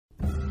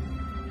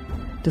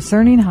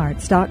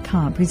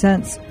DiscerningHearts.com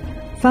presents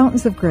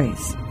Fountains of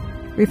Grace,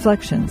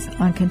 Reflections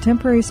on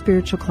Contemporary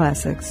Spiritual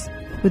Classics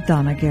with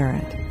Donna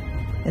Garrett.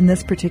 In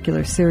this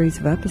particular series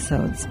of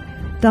episodes,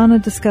 Donna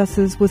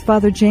discusses with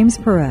Father James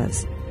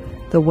Perez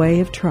The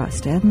Way of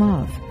Trust and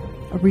Love,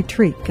 a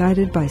retreat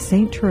guided by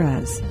Saint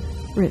Therese,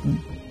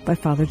 written by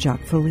Father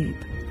Jacques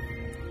Philippe.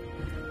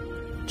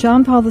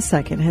 John Paul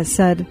II has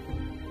said,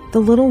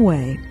 "The little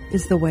way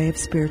is the way of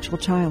spiritual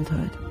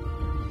childhood."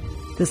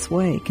 This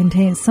way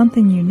contains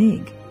something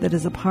unique that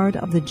is a part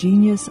of the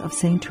genius of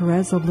Saint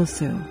Therese of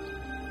Lisieux.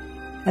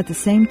 At the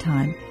same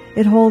time,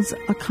 it holds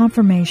a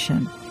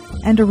confirmation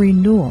and a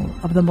renewal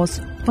of the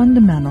most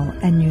fundamental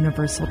and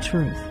universal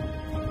truth.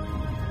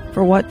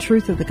 For what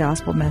truth of the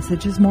gospel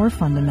message is more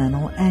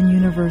fundamental and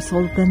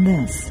universal than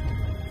this?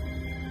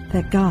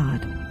 That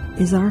God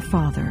is our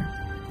Father,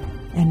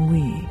 and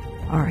we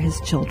are His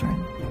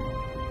children.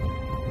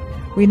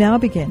 We now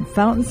begin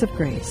Fountains of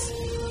Grace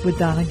with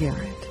Donna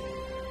Garrett.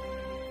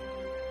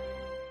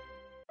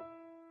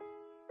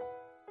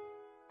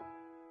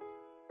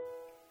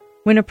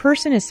 When a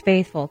person is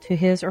faithful to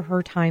his or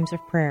her times of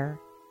prayer,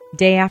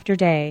 day after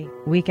day,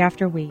 week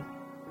after week,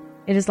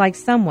 it is like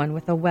someone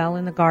with a well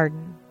in the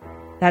garden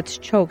that's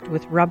choked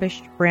with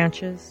rubbish,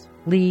 branches,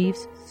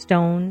 leaves,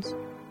 stones,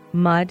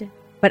 mud,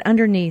 but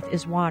underneath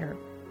is water,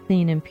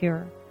 clean and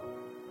pure.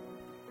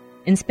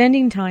 In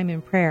spending time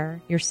in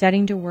prayer, you're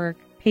setting to work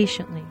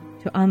patiently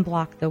to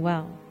unblock the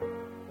well.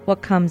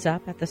 What comes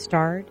up at the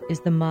start is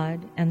the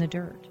mud and the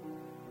dirt,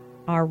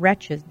 our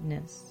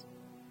wretchedness,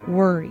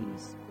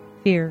 worries,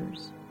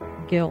 fears,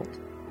 guilt,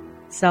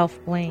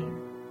 self-blame,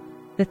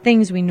 the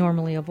things we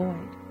normally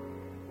avoid.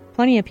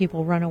 Plenty of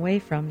people run away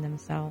from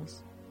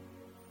themselves.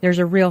 There's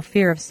a real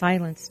fear of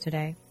silence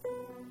today.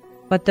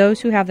 But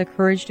those who have the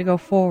courage to go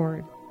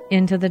forward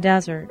into the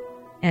desert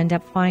end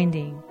up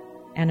finding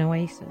an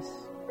oasis.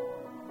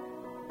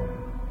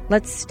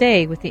 Let's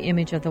stay with the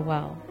image of the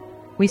well.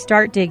 We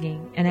start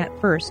digging, and at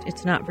first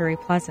it's not very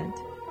pleasant.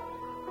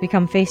 We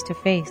come face to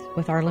face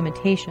with our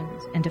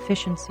limitations and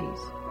deficiencies.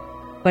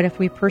 But if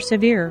we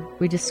persevere,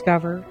 we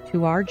discover,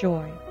 to our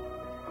joy,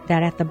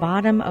 that at the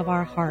bottom of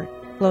our heart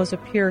flows a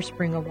pure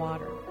spring of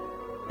water,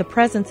 the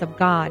presence of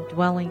God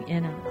dwelling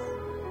in us.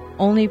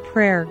 Only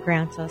prayer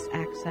grants us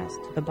access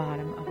to the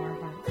bottom of our hearts.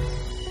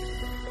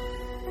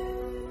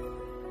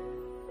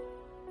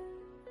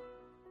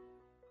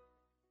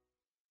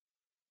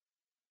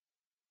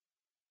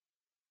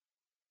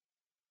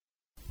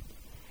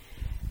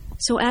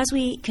 So as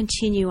we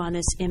continue on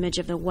this image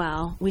of the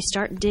well, we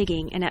start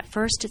digging, and at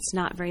first it's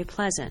not very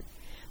pleasant.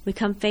 We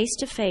come face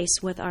to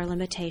face with our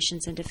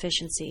limitations and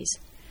deficiencies.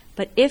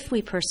 But if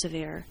we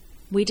persevere,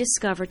 we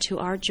discover to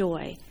our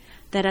joy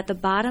that at the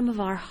bottom of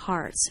our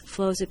hearts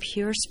flows a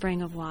pure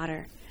spring of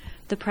water,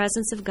 the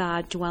presence of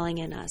God dwelling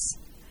in us.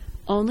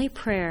 Only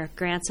prayer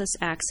grants us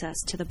access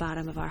to the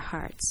bottom of our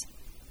hearts.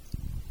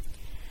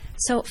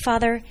 So,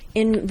 Father,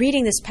 in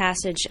reading this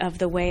passage of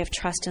The Way of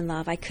Trust and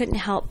Love, I couldn't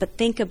help but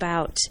think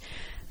about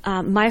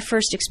my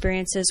first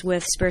experiences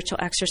with spiritual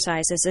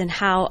exercises and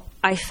how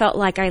I felt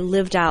like I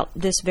lived out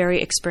this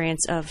very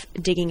experience of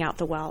digging out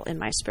the well in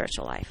my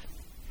spiritual life.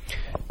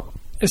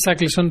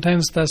 Exactly.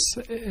 Sometimes that's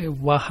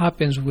what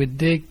happens. We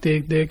dig,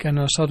 and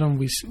all of a sudden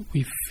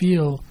we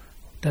feel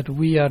that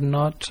we are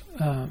not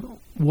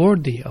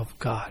worthy of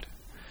God.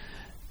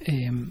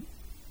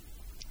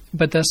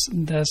 But that's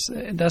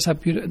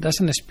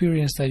an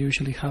experience that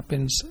usually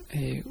happens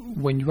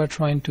when you are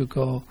trying to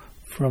go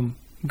from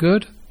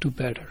good to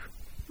better,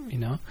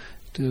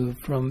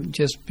 from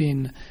just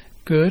being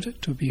good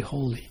to be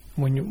holy.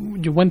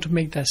 When you want to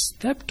make that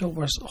step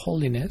towards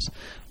holiness,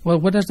 well,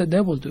 what does the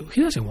devil do?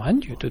 He doesn't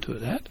want you to do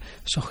that,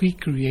 so he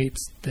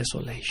creates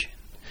desolation.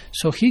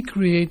 So he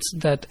creates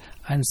that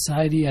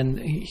anxiety, and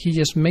he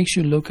just makes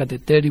you look at the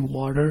dirty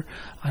water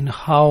and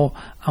how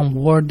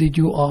unworthy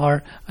you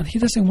are, and he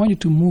doesn't want you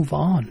to move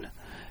on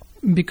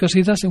because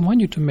he doesn't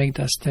want you to make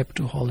that step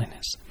to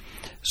holiness.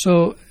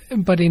 So,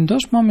 but in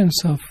those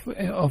moments of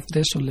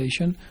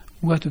desolation,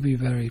 we have to be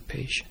very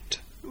patient,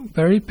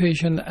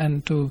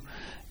 and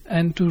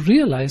to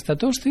realize that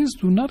those things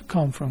do not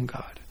come from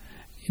God.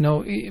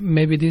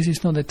 Maybe this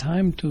is not the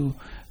time to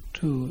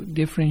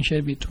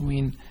differentiate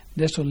between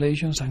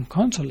desolations and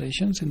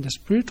consolations in the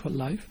spiritual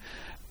life,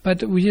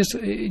 but we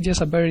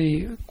just a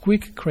very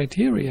quick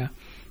criteria,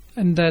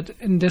 and that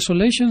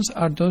desolations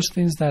are those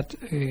things that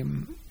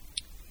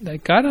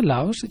God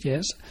allows,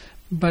 yes,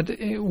 but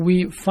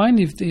we find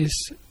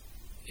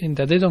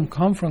that they don't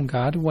come from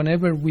God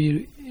whenever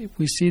we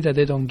see that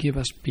they don't give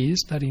us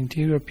peace, that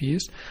interior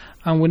peace,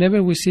 and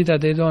whenever we see that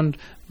they don't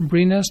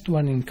bring us to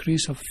an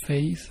increase of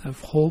faith,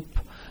 of hope,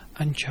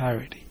 and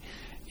charity,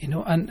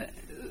 and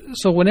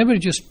so whenever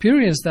you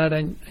experience that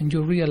and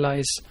you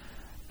realize,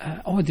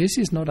 this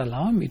is not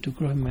allowing me to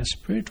grow in my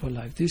spiritual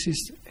life, this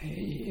is,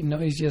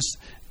 it's just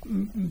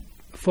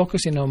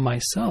focusing on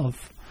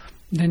myself,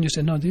 then you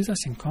say, no, this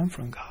doesn't come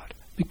from God,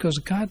 because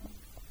God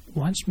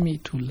wants me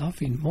to love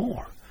Him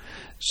more.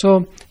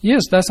 So,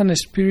 yes, that's an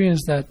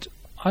experience that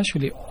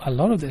actually a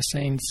lot of the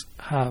saints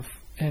have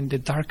and the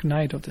dark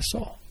night of the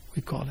soul,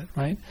 we call it,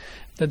 right?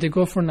 That they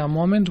go from a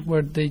moment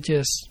where they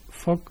just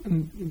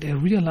they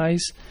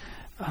realize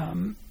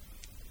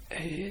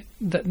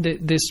that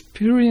they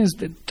experience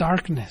the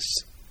darkness,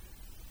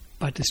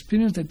 but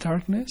experience the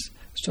darkness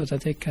so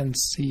that they can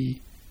see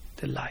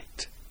the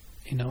light,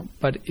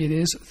 But it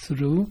is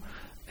through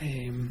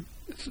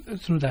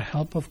the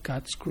help of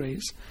God's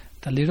grace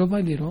that little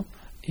by little,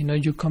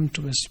 you come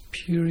to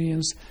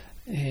experience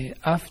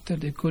after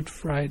the Good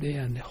Friday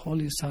and the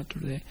Holy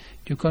Saturday,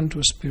 you come to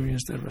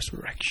experience the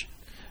resurrection.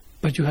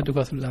 But you had to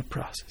go through that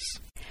process.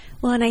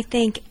 Well, and I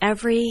think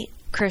every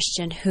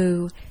Christian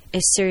who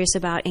is serious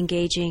about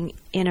engaging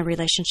in a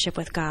relationship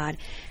with God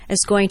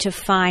is going to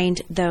find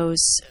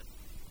those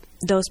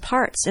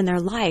parts in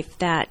their life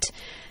that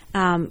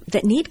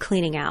need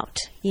cleaning out.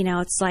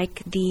 It's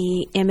like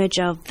the image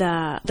of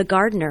the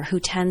gardener who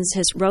tends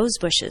his rose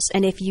bushes.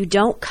 And if you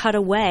don't cut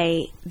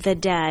away the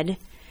dead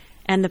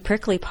and the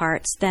prickly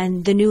parts,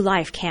 then the new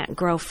life can't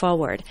grow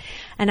forward.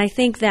 And I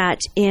think that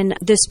in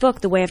this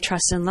book, The Way of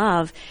Trust and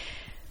Love,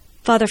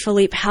 Father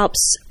Philippe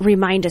helps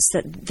remind us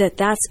that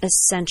that's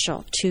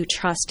essential to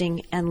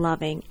trusting and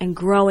loving and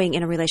growing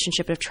in a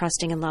relationship of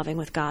trusting and loving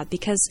with God,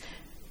 because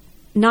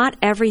not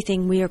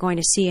everything we are going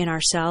to see in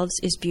ourselves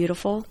is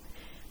beautiful.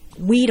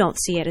 We don't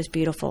see it as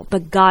beautiful,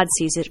 but God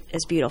sees it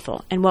as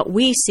beautiful. And what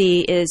we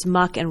see is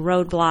muck and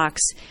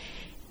roadblocks.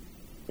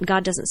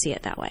 God doesn't see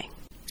it that way.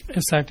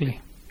 Exactly.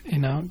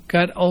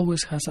 God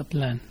always has a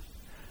plan.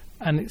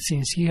 And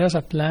since He has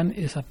a plan,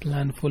 it's a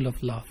plan full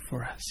of love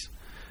for us.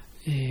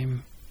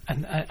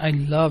 And I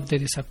love,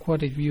 there is a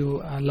quote, if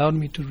you allowed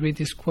me to read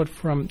this quote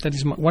that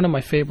is one of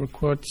my favorite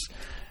quotes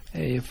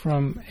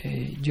from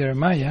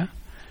Jeremiah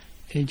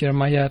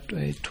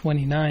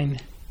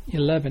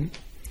 29:11,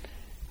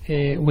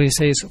 where it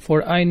says,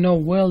 "For I know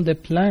well the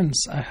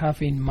plans I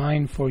have in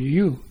mind for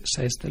you,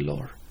 says the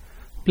Lord.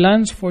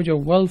 Plans for your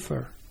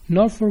welfare,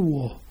 not for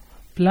woe.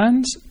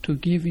 Plans to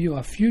give you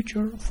a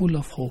future full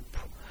of hope."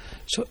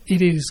 So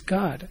it is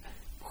God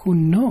who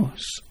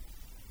knows.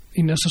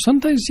 So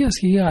sometimes, yes,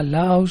 He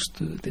allows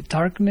the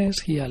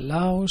darkness, He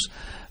allows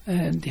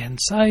the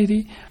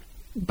anxiety,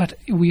 but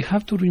we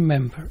have to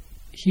remember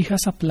He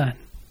has a plan.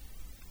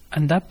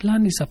 And that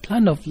plan is a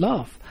plan of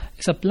love.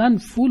 It's a plan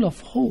full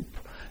of hope.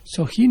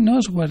 So He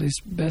knows what is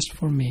best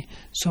for me.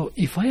 So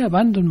if I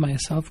abandon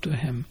myself to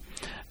Him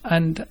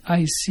and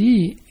I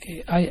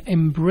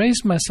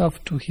embrace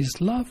myself to His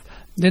love,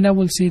 then I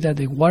will see that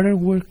the water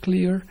will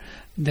clear,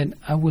 then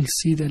I will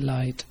see the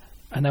light,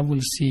 and I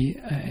will see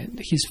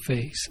His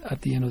face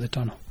at the end of the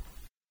tunnel.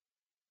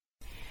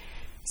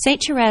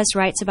 St. Therese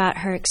writes about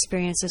her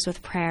experiences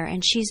with prayer,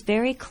 and she's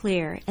very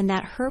clear in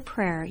that her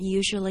prayer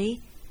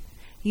usually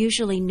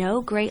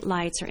no great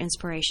lights or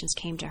inspirations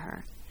came to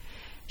her.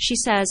 She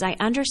says, "I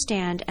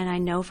understand and I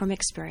know from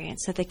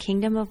experience that the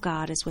kingdom of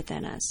God is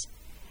within us.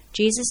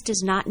 Jesus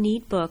does not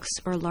need books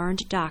or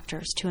learned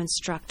doctors to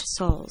instruct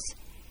souls.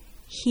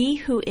 He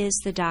who is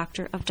the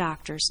doctor of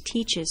doctors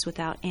teaches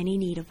without any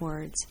need of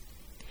words.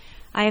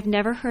 I have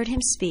never heard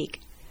Him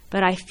speak,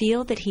 but I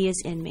feel that He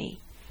is in me,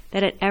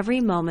 that at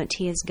every moment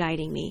He is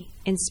guiding me,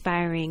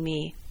 inspiring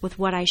me with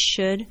what I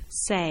should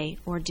say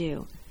or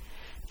do.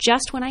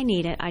 Just when I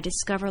need it, I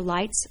discover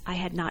lights I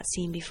had not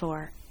seen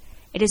before.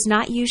 It is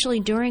not usually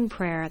during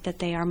prayer that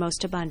they are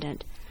most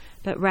abundant,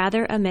 but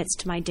rather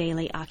amidst my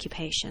daily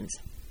occupations."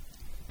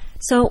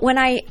 So when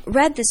I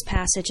read this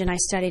passage and I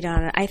studied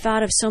on it, I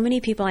thought of so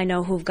many people I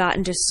know who've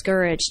gotten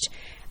discouraged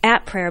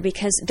at prayer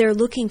because they're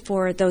looking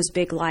for those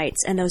big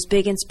lights and those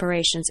big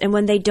inspirations. And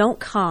when they don't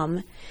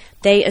come,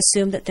 they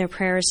assume that their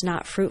prayer is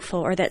not fruitful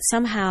or that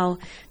somehow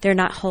they're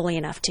not holy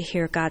enough to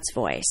hear God's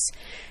voice.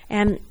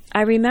 And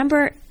I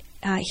remember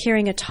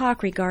hearing a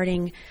talk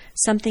regarding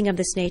something of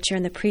this nature,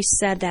 and the priest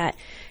said that,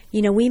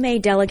 we may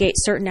delegate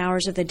certain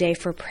hours of the day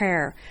for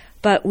prayer,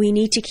 but we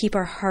need to keep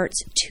our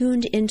hearts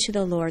tuned into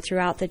the Lord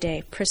throughout the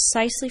day,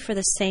 precisely for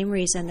the same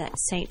reason that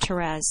St.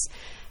 Therese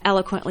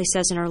eloquently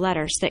says in her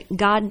letters, that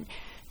God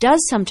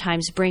does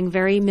sometimes bring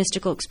very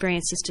mystical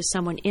experiences to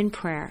someone in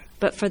prayer,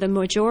 but for the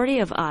majority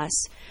of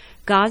us,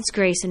 God's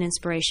grace and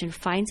inspiration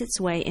finds its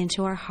way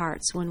into our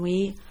hearts when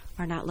we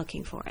are not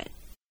looking for it.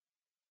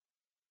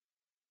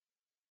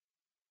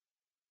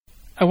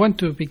 I want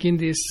to begin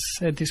this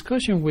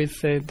discussion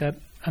with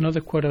another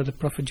quote of the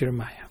prophet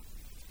Jeremiah,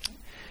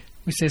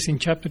 which says in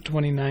chapter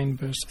 29,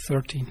 verse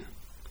 13,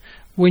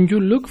 "When you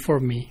look for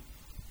me,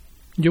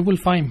 you will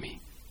find me.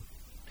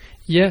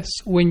 Yes,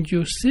 when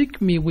you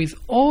seek me with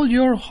all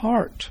your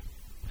heart,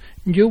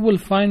 you will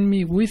find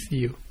me with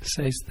you,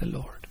 says the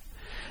Lord."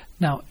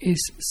 Now,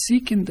 is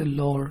seeking the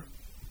Lord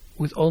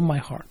with all my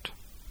heart.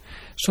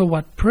 So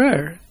what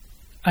prayer,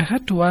 I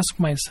had to ask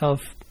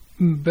myself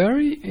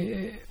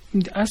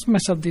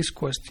this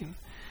question.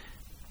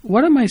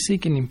 What am I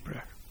seeking in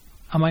prayer?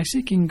 Am I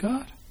seeking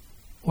God,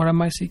 or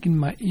am I seeking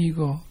my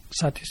ego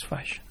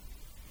satisfaction?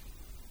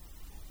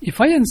 If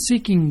I am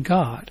seeking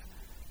God,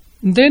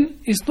 then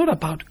it's not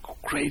about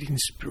great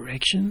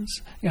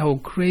inspirations,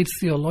 great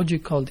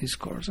theological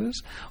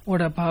discourses,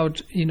 or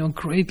about,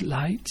 great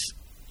lights.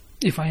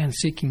 if I am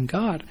seeking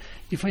God,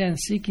 if I am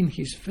seeking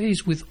His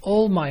face with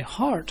all my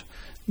heart,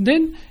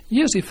 then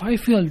yes, if I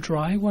feel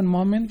dry one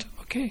moment,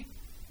 okay,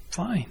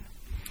 fine.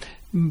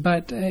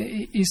 But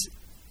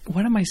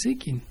what am I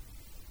seeking?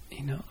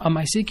 Am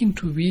I seeking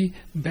to be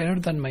better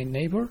than my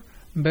neighbor,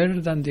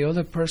 better than the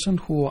other person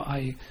who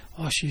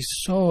she's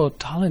so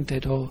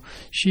talented, or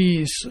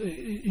she's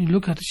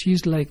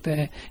like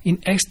in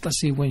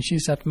ecstasy when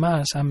she's at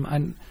Mass.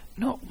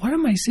 No, what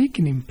am I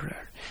seeking in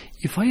prayer?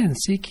 If I am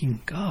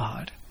seeking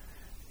God,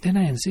 then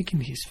I am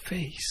seeking His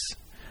face.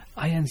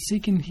 I am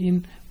seeking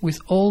Him with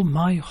all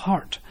my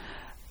heart.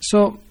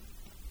 So,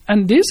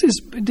 and this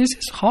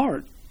is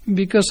hard,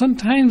 because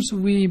sometimes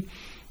we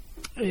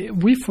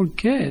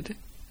forget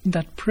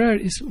that prayer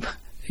is,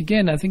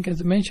 again, I think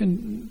as I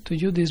mentioned to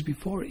you this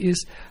before,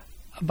 is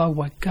about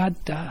what God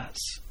does,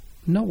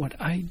 not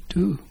what I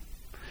do.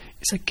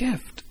 It's a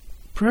gift.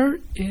 Prayer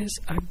is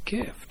a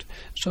gift.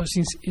 So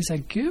since it's a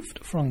gift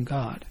from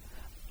God,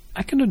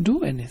 I cannot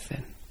do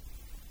anything.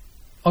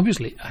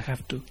 Obviously, I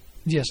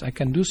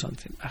can do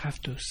something. I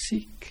have to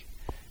seek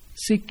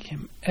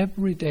Him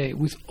every day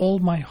with all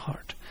my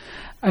heart.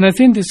 And I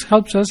think this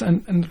helps us,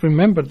 and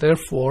remember,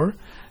 therefore,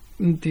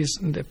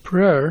 the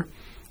prayer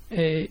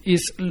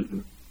is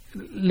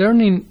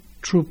learning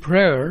through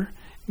prayer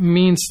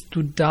means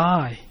to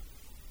die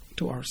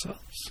to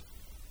ourselves,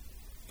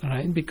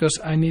 right? Because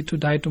I need to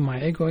die to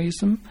my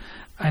egoism.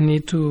 I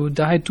need to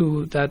die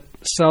to that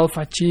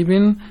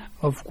self-achieving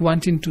of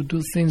wanting to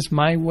do things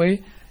my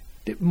way.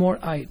 The more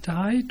I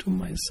die to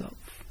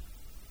myself,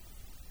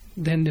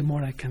 then the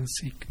more I can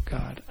seek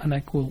God, and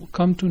I will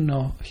come to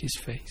know His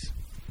face.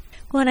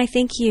 Well, and I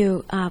think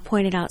you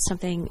pointed out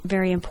something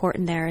very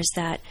important there, is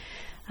that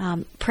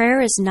prayer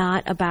is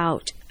not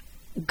about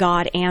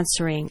God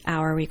answering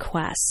our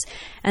requests,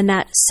 and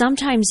that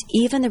sometimes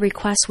even the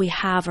requests we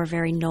have are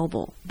very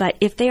noble, but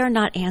if they are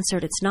not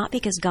answered, it's not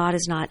because God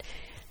is not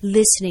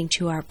listening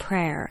to our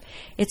prayer.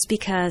 It's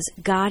because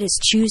God is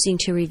choosing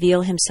to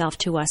reveal Himself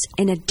to us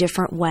in a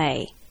different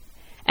way.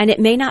 And it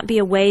may not be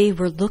a way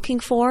we're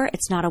looking for,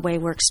 it's not a way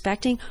we're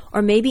expecting,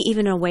 or maybe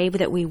even a way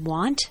that we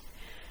want,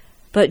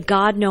 but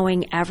God,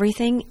 knowing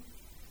everything,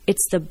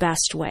 it's the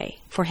best way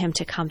for Him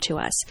to come to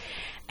us.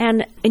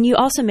 And you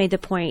also made the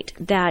point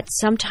that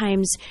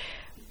sometimes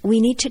we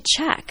need to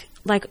check,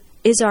 like,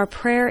 is our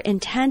prayer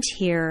intent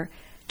here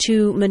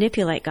to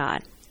manipulate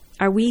God?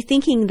 Are we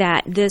thinking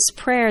that this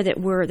prayer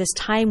this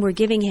time we're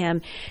giving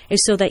Him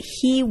is so that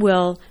He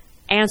will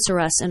answer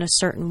us in a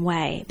certain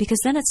way? Because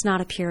then it's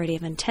not a purity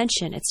of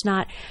intention. It's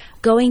not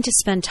going to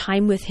spend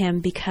time with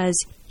Him because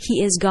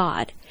He is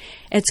God.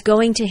 It's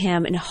going to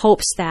Him in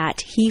hopes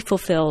that He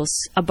fulfills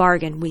a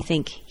bargain we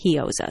think He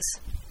owes us.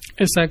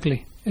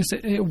 Exactly.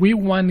 We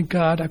want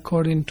God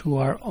according to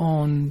our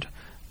own,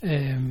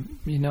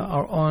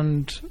 our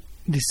own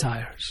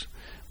desires.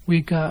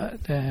 We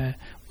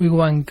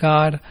want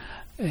God.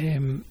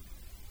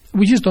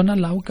 We just don't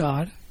allow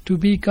God to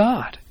be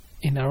God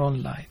in our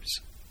own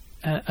lives.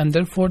 And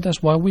therefore,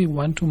 that's why we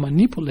want to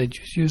manipulate.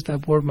 Just use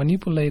that word,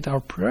 manipulate our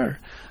prayer.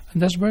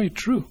 And that's very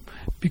true,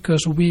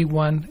 because we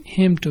want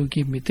Him to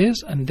give me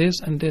this and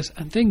this and this.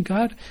 And then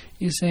God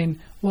is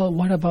saying, well,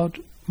 what about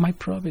my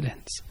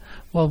providence?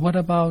 Well, what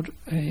about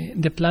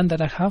the plan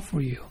that I have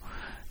for you?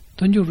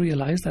 Don't you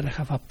realize that I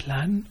have a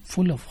plan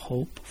full of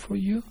hope for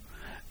you?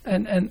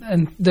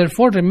 And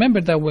therefore,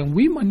 remember that when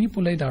we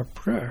manipulate our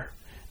prayer,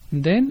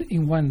 then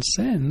in one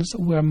sense,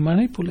 we are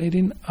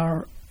manipulating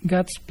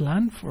God's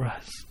plan for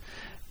us.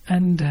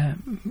 And,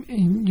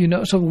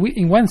 so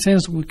in one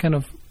sense, we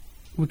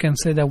can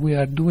say that we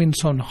are doing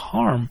some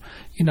harm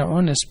in our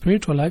own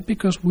spiritual life,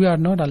 because we are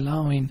not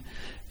allowing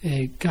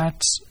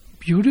God's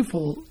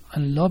beautiful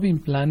and loving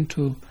plan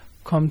to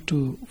come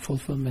to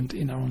fulfillment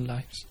in our own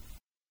lives.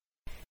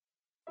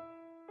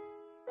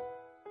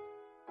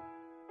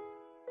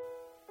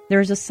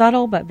 There is a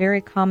subtle but very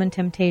common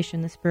temptation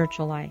in the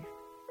spiritual life.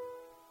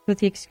 With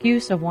the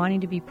excuse of wanting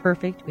to be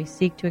perfect, we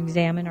seek to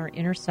examine our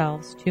inner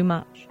selves too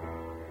much,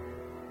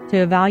 to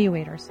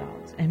evaluate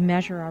ourselves and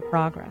measure our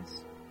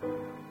progress.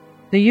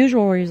 The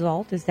usual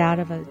result is that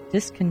of a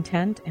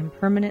discontent, and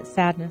permanent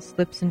sadness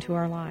slips into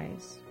our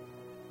lives.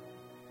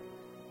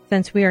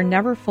 Since we are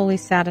never fully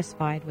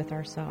satisfied with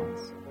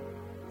ourselves,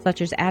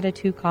 such as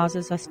attitude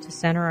causes us to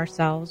center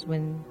ourselves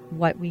when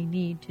what we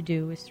need to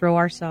do is throw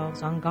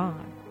ourselves on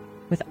God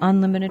with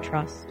unlimited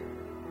trust.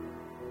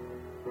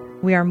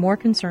 We are more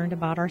concerned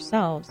about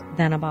ourselves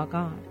than about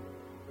God.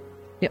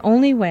 The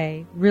only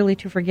way really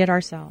to forget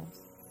ourselves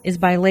is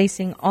by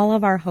placing all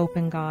of our hope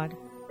in God.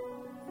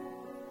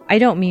 I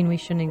don't mean we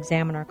shouldn't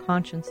examine our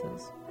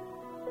consciences.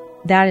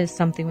 That is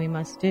something we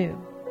must do.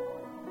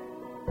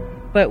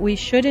 But we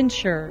should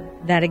ensure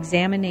that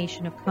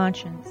examination of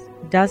conscience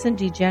doesn't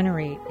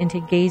degenerate into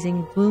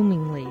gazing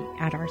gloomingly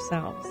at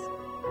ourselves.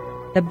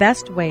 The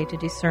best way to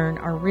discern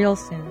our real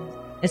sins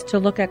is to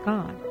look at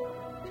God,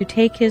 to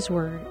take His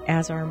word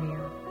as our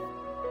mirror.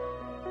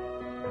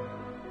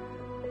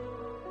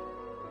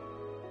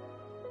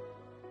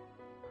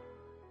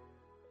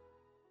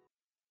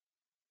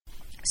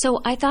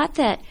 So I thought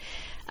that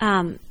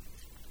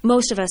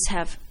most of us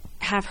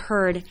have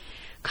heard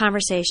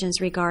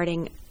conversations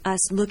regarding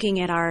us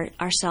looking at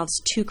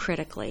ourselves too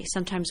critically.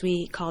 Sometimes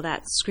we call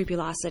that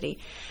scrupulosity.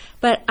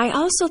 But I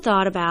also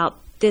thought about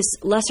this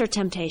lesser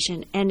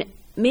temptation, and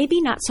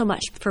maybe not so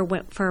much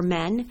for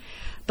men,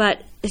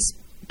 but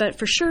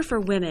for sure for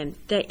women,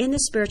 that in the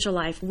spiritual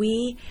life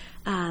we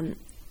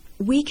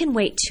can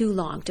wait too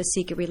long to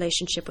seek a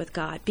relationship with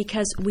God,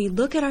 because we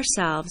look at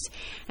ourselves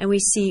and we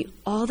see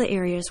all the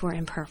areas we're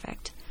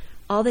imperfect,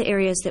 all the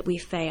areas that we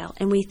fail,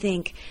 and we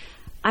think,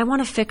 I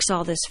want to fix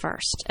all this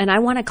first, and I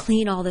want to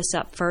clean all this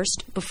up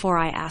first before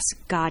I ask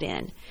God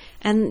in.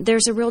 And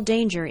there's a real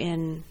danger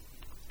in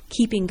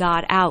keeping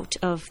God out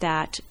of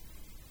that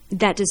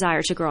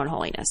desire to grow in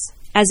holiness,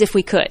 as if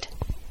we could.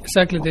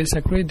 Exactly. There's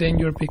a great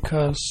danger,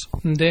 because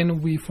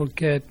then we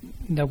forget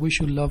that we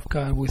should love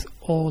God with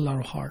all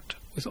our heart,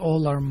 with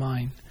all our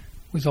mind,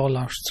 with all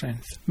our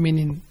strength,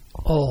 meaning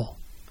all.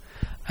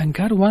 And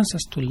God wants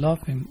us to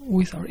love Him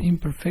with our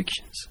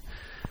imperfections.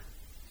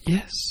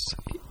 Yes,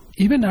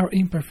 even our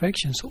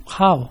imperfections.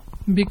 How?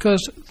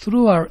 Because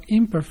through our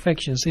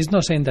imperfections, it's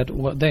not saying that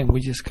then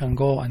we just can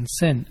go and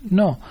sin.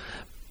 No.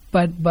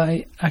 But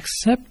by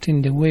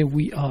accepting the way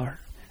we are,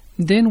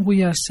 then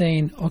we are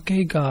saying,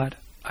 okay, God,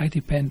 I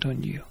depend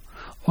on you.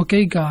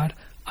 Okay, God,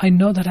 I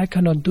know that I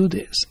cannot do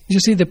this. You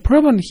see, the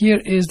problem here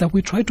is that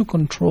we try to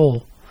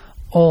control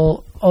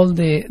all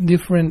the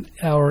different,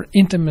 our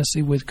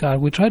intimacy with God.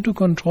 We try to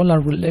control our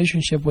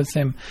relationship with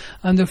Him.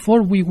 And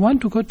therefore, we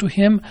want to go to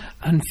Him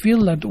and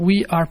feel that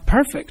we are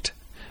perfect.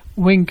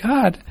 When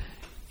God,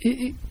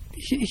 He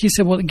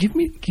said, well, give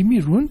me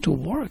room to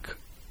work.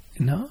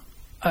 You know?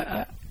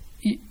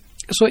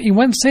 So in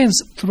one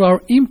sense, through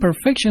our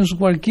imperfections,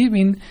 we're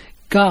giving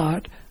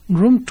God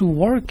room to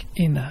work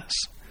in us.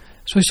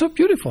 So it's so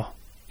beautiful.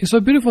 It's so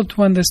beautiful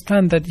to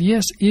understand that,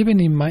 yes, even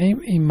in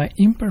my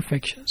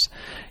imperfections,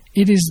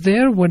 it is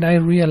there when I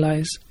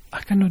realize I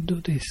cannot do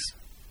this.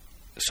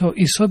 So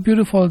it's so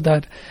beautiful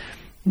that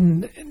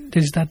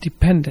there's that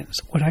dependence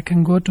where I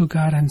can go to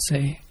God and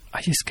say,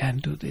 I just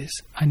can't do this.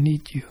 I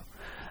need you.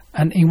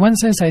 And in one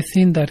sense, I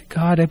think that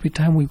God, every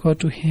time we go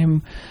to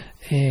Him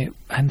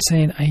and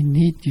saying, I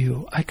need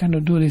you, I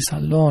cannot do this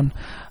alone,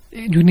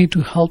 you need to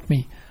help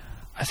me.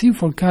 I think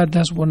for God,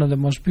 that's one of the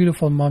most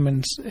beautiful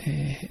moments,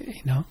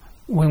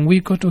 when we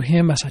go to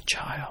Him as a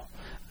child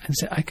and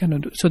say, I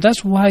cannot do it. So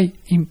that's why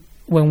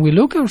when we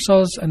look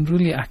ourselves and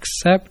really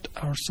accept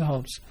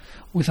ourselves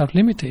with our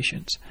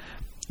limitations,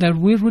 that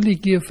we really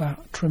give a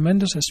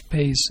tremendous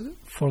space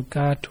for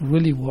God to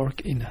really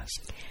work in us.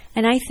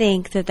 And I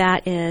think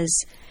that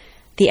is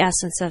the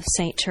essence of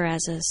St.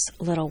 Teresa's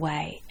little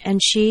way.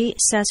 And she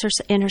says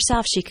in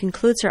herself, she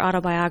concludes her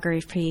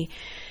autobiography,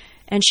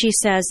 and she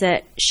says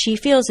that she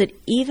feels that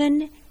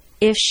even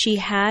if she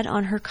had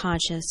on her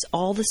conscience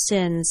all the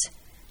sins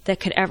that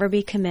could ever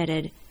be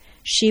committed,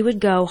 she would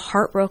go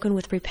heartbroken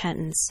with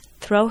repentance,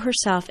 throw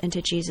herself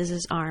into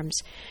Jesus'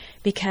 arms,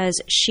 because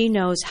she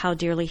knows how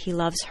dearly He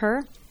loves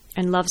her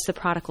and loves the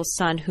prodigal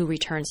son who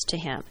returns to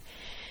Him.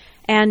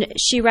 And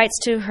she writes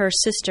to her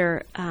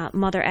sister,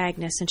 Mother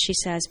Agnes, and she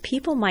says,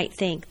 people might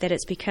think that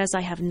it's because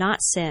I have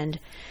not sinned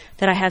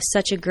that I have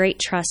such a great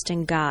trust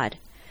in God.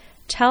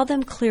 Tell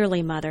them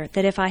clearly, Mother,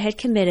 that if I had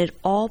committed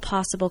all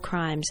possible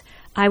crimes,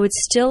 I would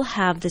still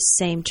have the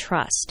same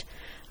trust.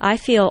 I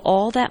feel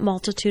all that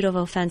multitude of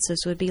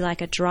offenses would be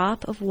like a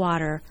drop of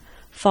water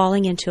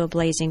falling into a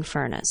blazing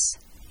furnace.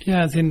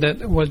 Yeah, I think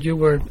that while you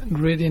were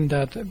reading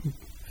that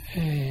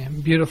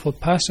beautiful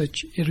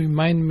passage, it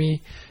reminded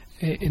me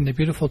in the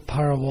beautiful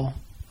parable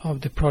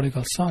of the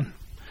prodigal son.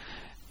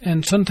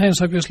 And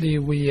sometimes, obviously,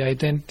 we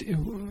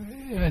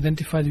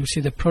identify, you see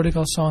the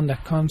prodigal son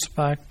that comes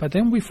back, but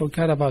then we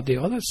forget about the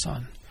other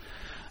son.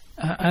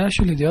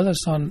 Actually, the other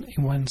son,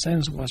 in one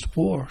sense, was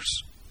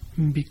worse,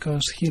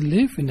 because he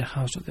lived in the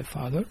house of the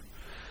father,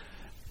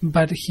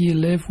 but he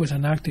lived with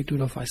an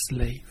attitude of a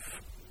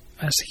slave,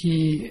 as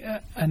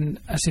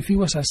if he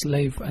was a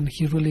slave, and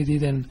he really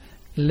didn't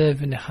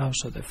live in the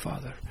house of the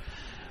father.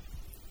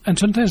 And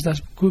sometimes that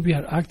could be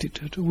our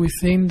attitude. We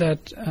think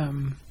that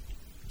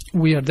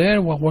we are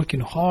there, we're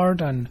working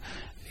hard, and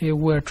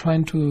we're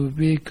trying to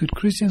be good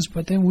Christians,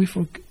 but then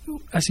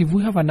as if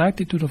we have an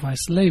attitude of a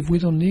slave, we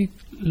don't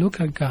look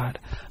at God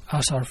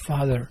as our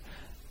Father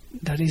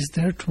that is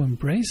there to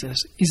embrace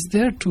us, is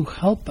there to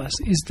help us,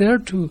 is there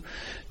to,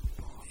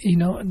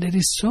 there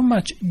is so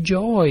much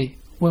joy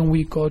when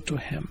we go to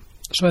Him.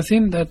 So I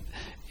think that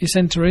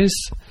St.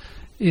 Teresa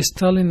is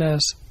telling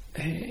us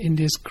in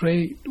this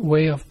great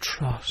way of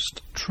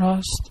trust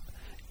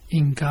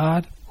in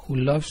God, who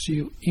loves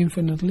you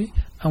infinitely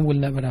and will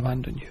never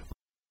abandon you.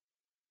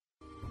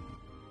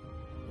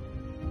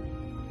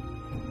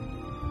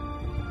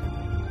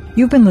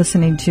 You've been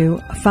listening to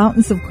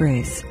Fountains of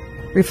Grace,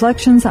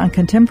 Reflections on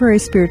Contemporary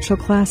Spiritual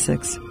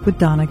Classics with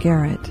Donna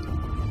Garrett.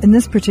 In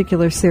this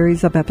particular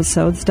series of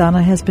episodes,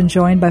 Donna has been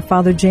joined by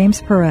Father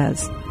James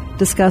Perez,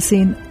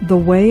 discussing The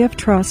Way of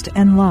Trust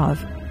and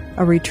Love,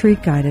 a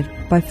retreat guided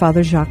by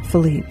Father Jacques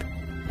Philippe.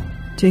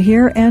 To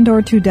hear and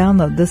or to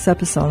download this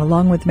episode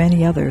along with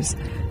many others,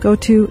 go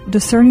to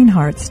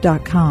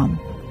discerninghearts.com.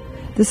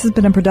 This has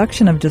been a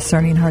production of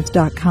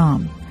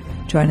discerninghearts.com.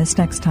 Join us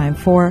next time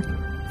for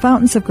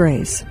Fountains of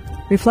Grace,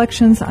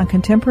 Reflections on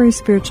Contemporary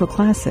Spiritual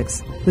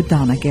Classics with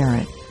Donna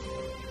Garrett.